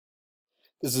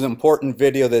This is an important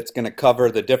video that's going to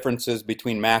cover the differences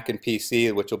between Mac and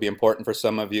PC, which will be important for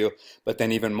some of you, but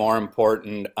then even more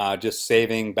important, just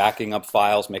saving, backing up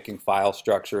files, making file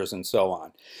structures, and so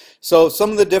on. So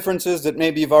some of the differences that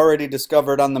maybe you've already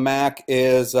discovered on the Mac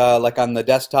is like on the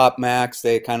desktop Macs,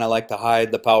 they kind of like to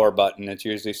hide the power button. It's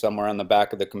usually somewhere on the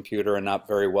back of the computer and not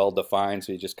very well defined,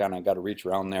 so you just kind of got to reach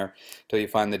around there till you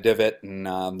find the divot,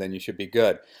 and then you should be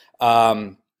good.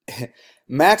 Um,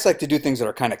 Macs like to do things that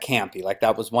are kind of campy, like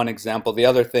that was one example. The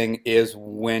other thing is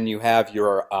when you have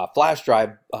your flash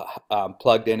drive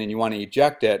plugged in and you want to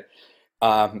eject it,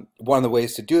 one of the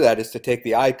ways to do that is to take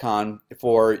the icon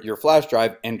for your flash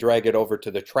drive and drag it over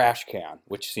to the trash can,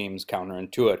 which seems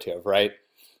counterintuitive, right?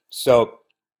 So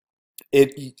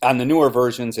it on the newer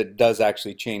versions, it does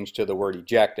actually change to the word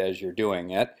eject as you're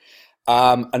doing it.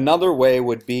 Another way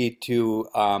would be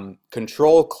to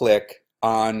control click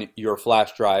on your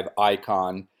flash drive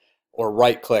icon or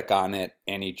right click on it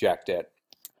and eject it.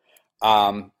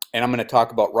 And I'm going to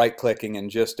talk about right clicking in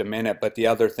just a minute, but the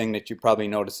other thing that you probably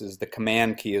notice is the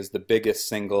command key is the biggest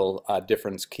single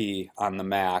difference key on the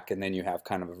Mac, and then you have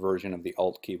kind of a version of the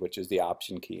alt key, which is the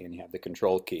option key, and you have the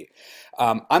control key.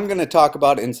 I'm going to talk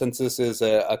about, and since this is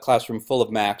a classroom full of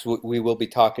Macs, we will be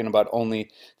talking about only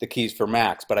the keys for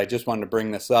Macs, but I just wanted to bring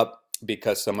this up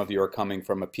because some of you are coming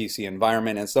from a PC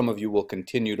environment and some of you will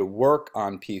continue to work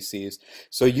on PCs.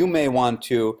 So you may want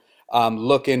to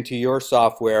look into your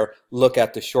software, look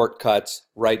at the shortcuts,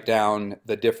 write down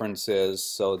the differences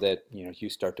so that you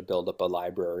start to build up a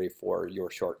library for your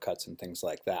shortcuts and things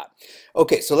like that.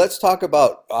 Okay, so let's talk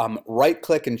about right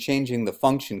click and changing the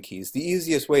function keys. The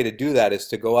easiest way to do that is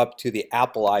to go up to the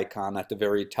Apple icon at the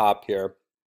very top here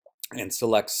and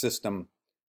select System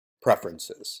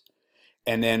Preferences.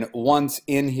 And then once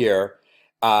in here,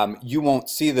 you won't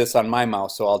see this on my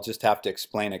mouse, so I'll just have to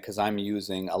explain it because I'm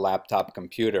using a laptop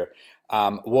computer.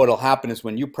 What'll happen is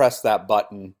when you press that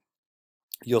button,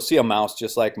 you'll see a mouse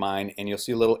just like mine, and you'll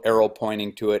see a little arrow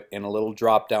pointing to it and a little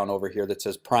drop down over here that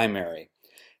says Primary,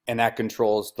 and that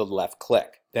controls the left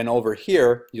click. Then over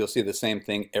here, you'll see the same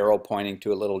thing, arrow pointing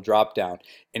to a little drop down.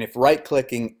 And if right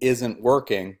clicking isn't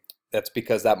working, that's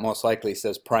because that most likely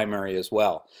says primary as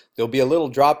well. There'll be a little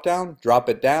drop down, drop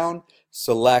it down,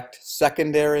 select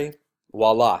secondary,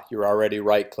 voila, you're already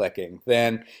right clicking.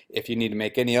 Then if you need to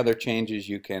make any other changes,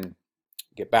 you can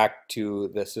get back to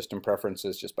the system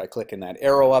preferences just by clicking that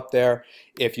arrow up there.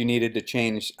 If you needed to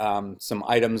change some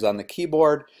items on the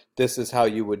keyboard, this is how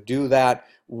you would do that.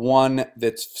 One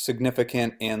that's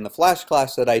significant in the Flash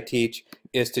class that I teach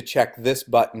is to check this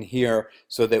button here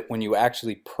so that when you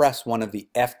actually press one of the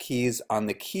F keys on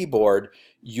the keyboard,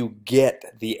 you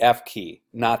get the F key,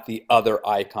 not the other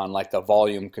icon like the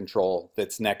volume control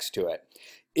that's next to it.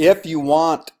 If you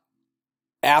want,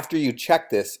 after you check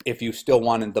this, if you still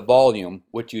wanted the volume,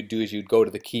 what you'd do is you'd go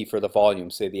to the key for the volume,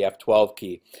 say the F12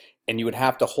 key, and you would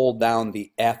have to hold down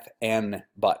the FN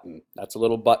button. That's a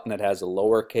little button that has a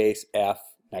lowercase f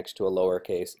next to a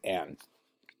lowercase n.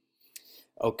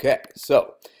 Okay,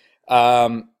 so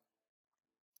the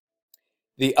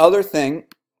other thing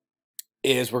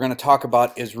is we're going to talk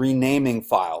about is renaming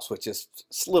files, which is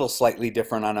a little slightly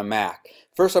different on a Mac.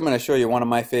 First, I'm going to show you one of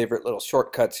my favorite little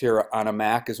shortcuts here on a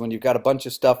Mac is when you've got a bunch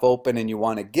of stuff open and you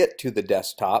want to get to the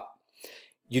desktop,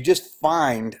 you just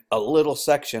find a little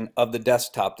section of the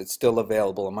desktop that's still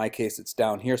available. In my case, it's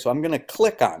down here, so I'm going to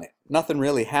click on it. Nothing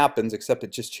really happens except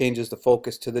it just changes the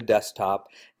focus to the desktop,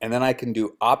 and then I can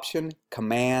do Option,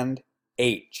 Command,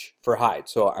 H for hide.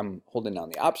 So I'm holding down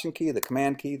the Option key, the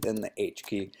Command key, then the H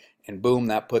key, and boom,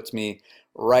 that puts me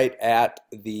right at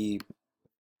the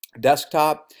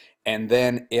desktop. And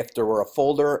then if there were a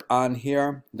folder on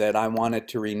here that I wanted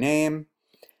to rename,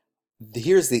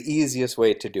 here's the easiest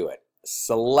way to do it.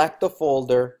 Select a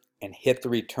folder and hit the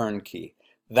return key.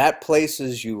 That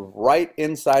places you right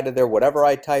inside of there. Whatever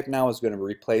I type now is going to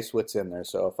replace what's in there.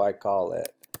 So if I call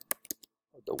it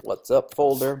the What's Up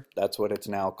folder, that's what it's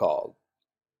now called.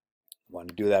 Want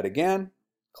to do that again?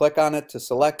 Click on it to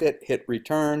select it, hit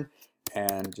return,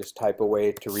 and just type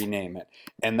away to rename it.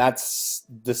 And that's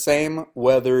the same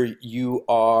whether you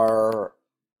are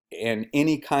in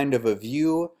any kind of a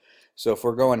view. So if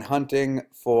we're going hunting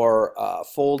for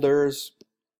folders,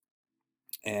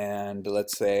 and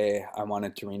let's say I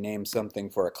wanted to rename something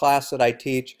for a class that I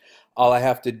teach, all I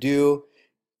have to do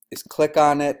is click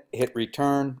on it, hit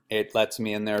return, it lets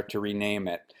me in there to rename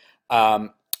it.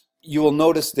 You will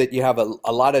notice that you have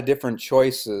a lot of different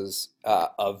choices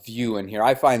of view in here.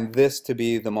 I find this to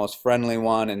be the most friendly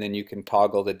one, and then you can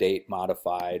toggle the date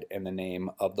modified and the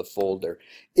name of the folder.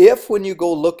 If when you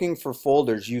go looking for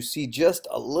folders you see just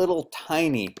a little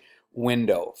tiny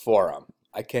window for them,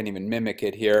 I can't even mimic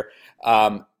it here.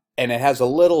 And it has a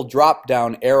little drop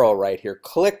down arrow right here.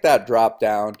 Click that drop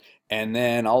down, and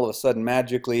then all of a sudden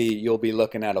magically you'll be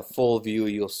looking at a full view.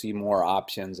 You'll see more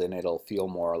options, and it'll feel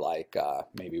more like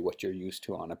maybe what you're used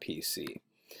to on a PC.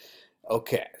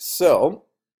 Okay, so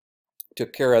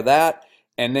took care of that.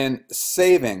 And then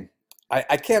saving.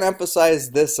 I can't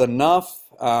emphasize this enough,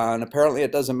 and apparently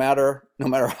it doesn't matter no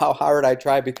matter how hard I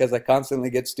try, because I constantly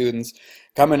get students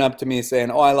coming up to me saying,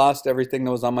 "Oh, I lost everything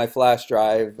that was on my flash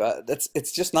drive."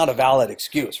 It's just not a valid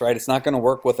excuse, right? It's not going to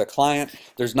work with a client.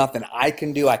 There's nothing I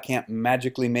can do. I can't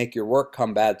magically make your work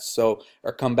come back. So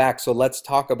let's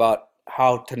talk about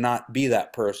how to not be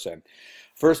that person.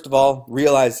 First of all,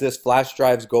 realize this: flash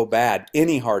drives go bad.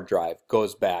 Any hard drive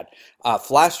goes bad.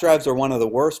 Flash drives are one of the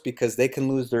worst because they can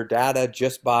lose their data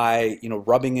just by,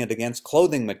 rubbing it against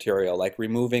clothing material, like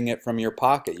removing it from your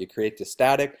pocket. You create the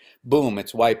static, boom,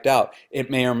 it's wiped out. It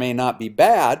may or may not be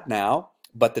bad now,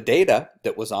 but the data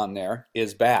that was on there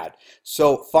is bad.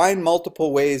 So find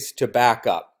multiple ways to back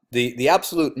up. The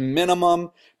absolute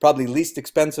minimum, probably least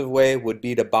expensive way would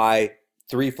be to buy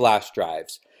 3 flash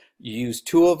drives. You use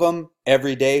 2 of them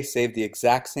every day, save the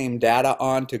exact same data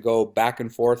on to go back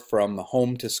and forth from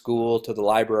home to school to the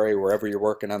library, wherever you're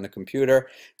working on the computer,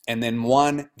 and then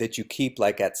 1 that you keep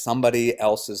like at somebody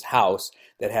else's house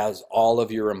that has all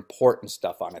of your important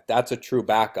stuff on it. That's a true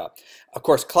backup. Of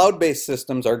course, cloud-based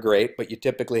systems are great, but you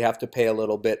typically have to pay a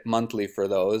little bit monthly for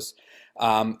those.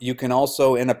 You can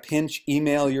also, in a pinch,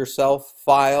 email yourself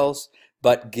files,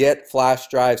 but get flash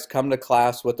drives. Come to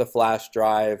class with a flash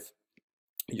drive.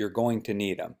 You're going to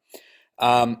need them.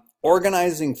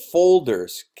 Organizing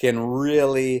folders can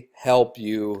really help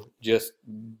you just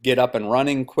get up and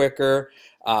running quicker.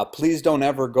 Please don't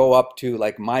ever go up to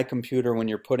like my computer when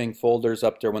you're putting folders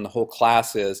up there when the whole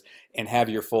class is, and have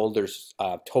your folders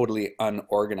totally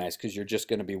unorganized, because you're just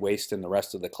going to be wasting the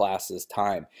rest of the class's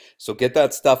time. So get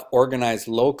that stuff organized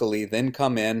locally, then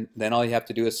come in. Then all you have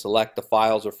to do is select the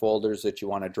files or folders that you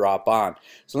want to drop on.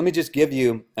 So let me just give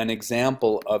you an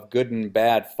example of good and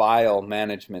bad file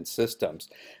management systems.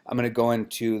 I'm going to go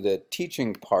into the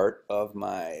teaching part of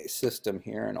my system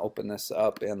here and open this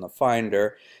up in the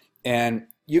Finder. And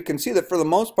you can see that for the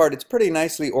most part it's pretty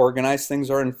nicely organized.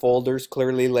 Things are in folders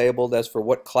clearly labeled as for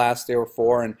what class they were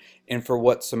for and for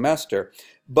what semester.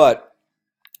 But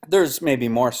there's maybe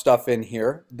more stuff in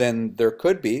here than there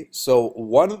could be. So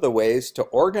one of the ways to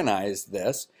organize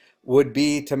this would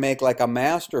be to make like a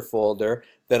master folder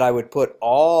that I would put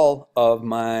all of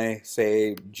my,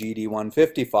 say,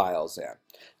 GD150 files in.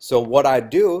 So what I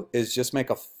do is just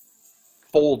make a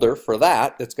folder for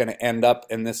that that's going to end up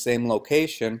in the same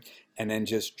location, and then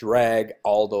just drag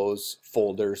all those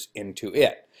folders into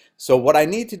it. So what I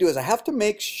need to do is I have to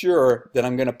make sure that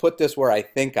I'm going to put this where I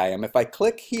think I am. If I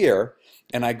click here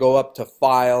and I go up to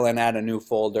File and add a new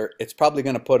folder, it's probably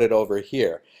going to put it over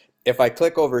here. If I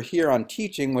click over here on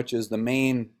Teaching, which is the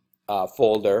main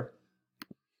folder,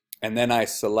 and then I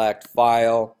select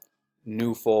File,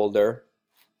 New Folder,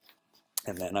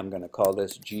 and then I'm going to call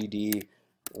this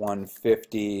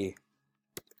GD150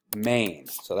 main.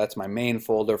 So that's my main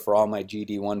folder for all my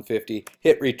GD150.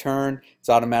 Hit return. It's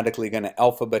automatically going to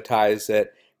alphabetize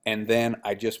it, and then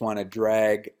I just want to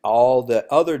drag all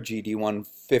the other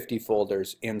GD150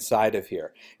 folders inside of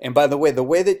here. And by the way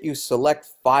that you select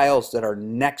files that are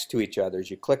next to each other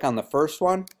is you click on the first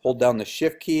one, hold down the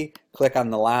Shift key, click on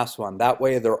the last one. That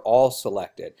way they're all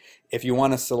selected. If you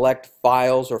want to select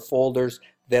files or folders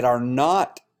that are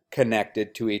not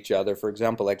connected to each other, for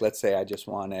example, like let's say I just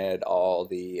wanted all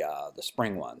the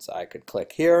spring ones, I could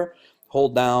click here,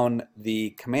 hold down the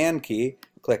Command key,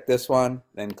 click this one,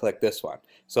 then click this one.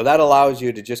 So that allows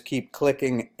you to just keep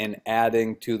clicking and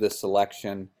adding to the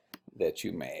selection that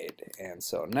you made. And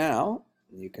so now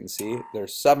you can see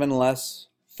there's 7 less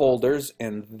folders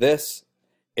in this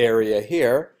area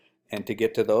here, and to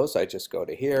get to those I just go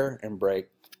to here and break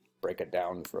it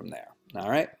down from there. All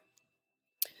right.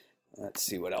 Let's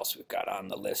see what else we've got on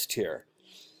the list here.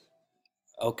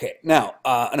 Okay, now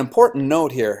an important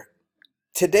note here.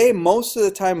 Today, most of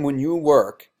the time when you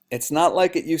work, it's not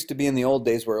like it used to be in the old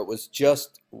days where it was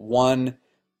just one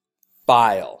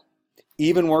file.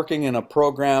 Even working in a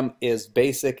program as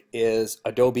basic as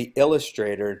Adobe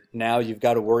Illustrator, now you've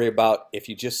got to worry about if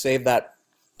you just save that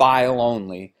file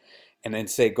only and then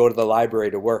say go to the library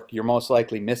to work, you're most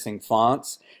likely missing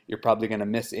fonts. You're probably going to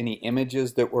miss any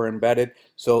images that were embedded.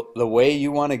 So the way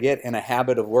you want to get in a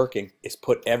habit of working is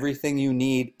put everything you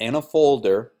need in a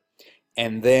folder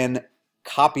and then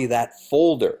copy that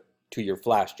folder to your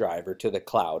flash drive or to the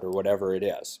cloud or whatever it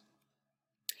is.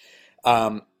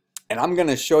 And I'm going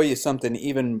to show you something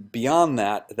even beyond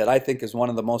that that I think is one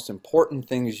of the most important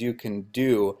things you can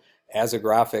do as a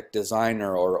graphic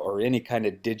designer or any kind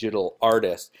of digital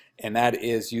artist, and that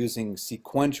is using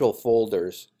sequential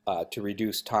folders to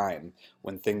reduce time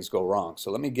when things go wrong. So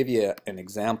let me give you an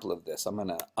example of this. I'm going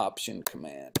to Option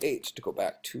Command H to go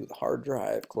back to the hard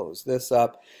drive, close this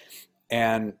up,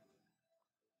 and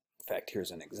in fact,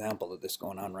 here's an example of this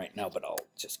going on right now, but I'll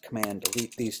just Command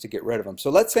delete these to get rid of them. So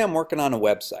let's say I'm working on a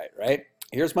website, right?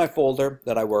 Here's my folder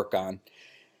that I work on.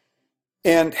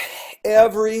 And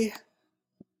every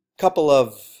couple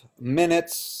of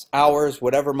minutes, hours,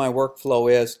 whatever my workflow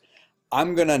is,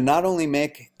 I'm going to not only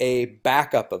make a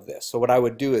backup of this. So what I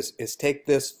would do is take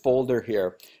this folder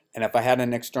here, and if I had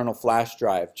an external flash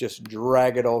drive, just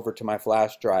drag it over to my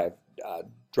flash drive,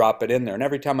 drop it in there. And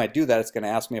every time I do that, it's going to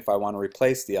ask me if I want to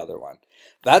replace the other one.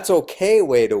 That's okay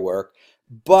way to work.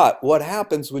 But what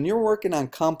happens when you're working on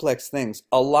complex things,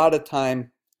 a lot of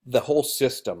time the whole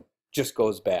system just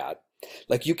goes bad.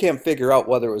 Like you can't figure out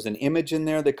whether it was an image in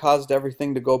there that caused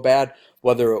everything to go bad,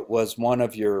 whether it was one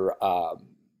of your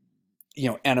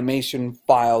animation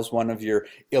files, one of your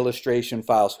illustration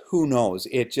files, who knows?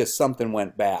 It just something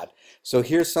went bad. So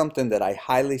here's something that I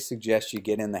highly suggest you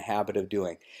get in the habit of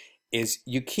doing. Is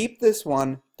you keep this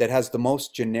one that has the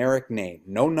most generic name,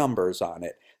 no numbers on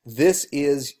it. This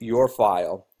is your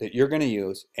file that you're going to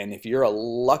use, and if you're a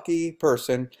lucky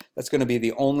person, that's going to be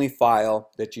the only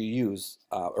file that you use,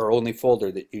 or only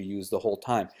folder that you use the whole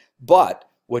time. But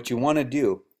what you want to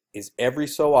do is every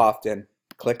so often,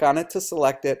 click on it to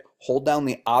select it, hold down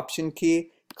the Option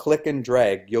key, click and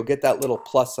drag. You'll get that little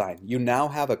plus sign. You now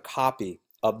have a copy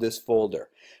of this folder.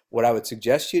 What I would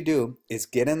suggest you do is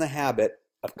get in the habit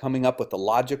of coming up with a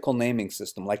logical naming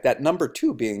system. Like that number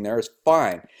 2 being there is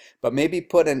fine, but maybe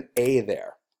put an A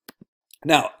there.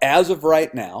 Now, as of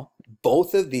right now,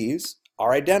 both of these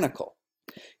are identical.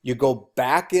 You go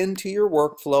back into your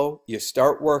workflow, you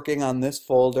start working on this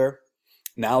folder.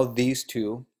 Now these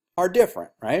two are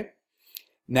different, right?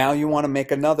 Now you want to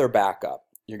make another backup.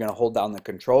 You're going to hold down the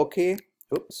Control key.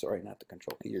 Oops, sorry, not the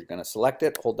Control key. You're going to select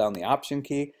it, hold down the Option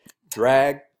key,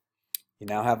 drag. You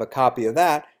now have a copy of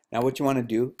that. Now what you want to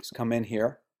do is come in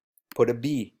here, put a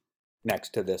B next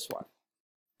to this one.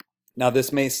 Now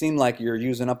this may seem like you're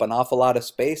using up an awful lot of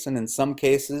space, and in some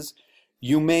cases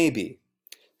you may be.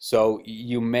 So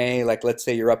you may, like let's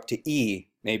say you're up to E,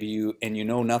 maybe you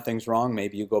know nothing's wrong,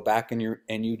 maybe you go back and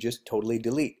you just totally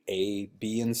delete A,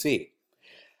 B, and C.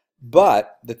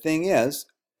 But the thing is,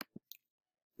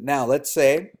 now let's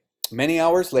say many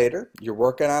hours later you're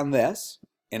working on this,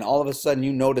 and all of a sudden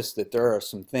you notice that there are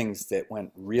some things that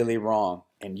went really wrong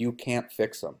and you can't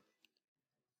fix them.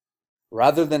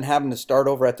 Rather than having to start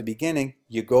over at the beginning,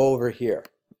 you go over here,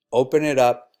 open it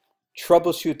up,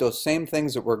 troubleshoot those same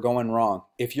things that were going wrong.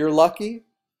 If you're lucky,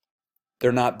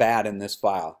 they're not bad in this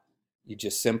file. You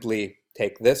just simply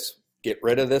take this, get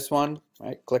rid of this one,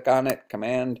 right? Click on it,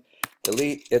 Command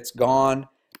delete, it's gone.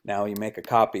 Now you make a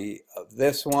copy of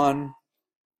this one,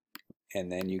 and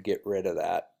then you get rid of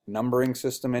that numbering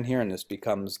system in here, and this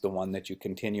becomes the one that you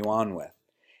continue on with.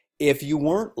 If you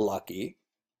weren't lucky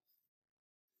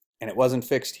and it wasn't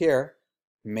fixed here,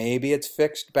 maybe it's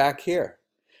fixed back here.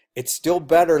 It's still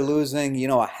better losing,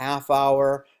 a half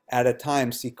hour at a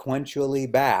time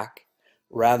sequentially back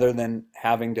rather than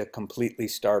having to completely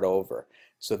start over.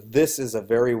 So this is a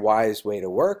very wise way to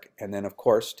work, and then of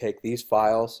course take these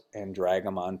files and drag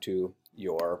them onto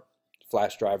your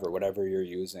flash drive or whatever you're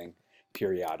using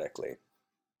periodically.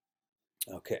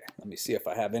 Okay, let me see if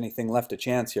I have anything left a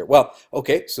chance here. Well,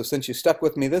 okay, so since you stuck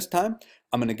with me this time,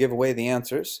 I'm going to give away the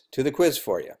answers to the quiz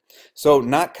for you. So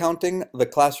not counting the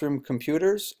classroom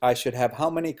computers, I should have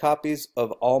how many copies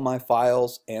of all my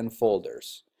files and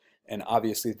folders? And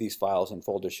obviously these files and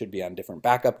folders should be on different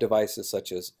backup devices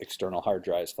such as external hard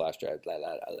drives, flash drives, blah,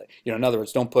 blah, blah. In other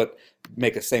words, don't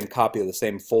make a same copy of the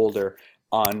same folder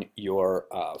on your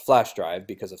flash drive,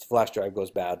 because if the flash drive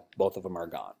goes bad, both of them are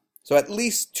gone. So at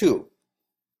least 2.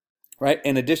 Right?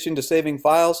 In addition to saving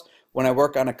files, when I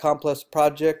work on a complex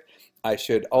project, I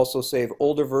should also save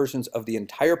older versions of the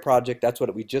entire project. That's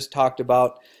what we just talked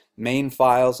about. Main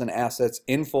files and assets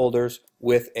in folders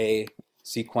with a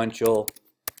sequential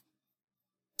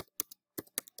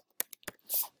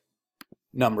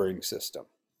numbering system.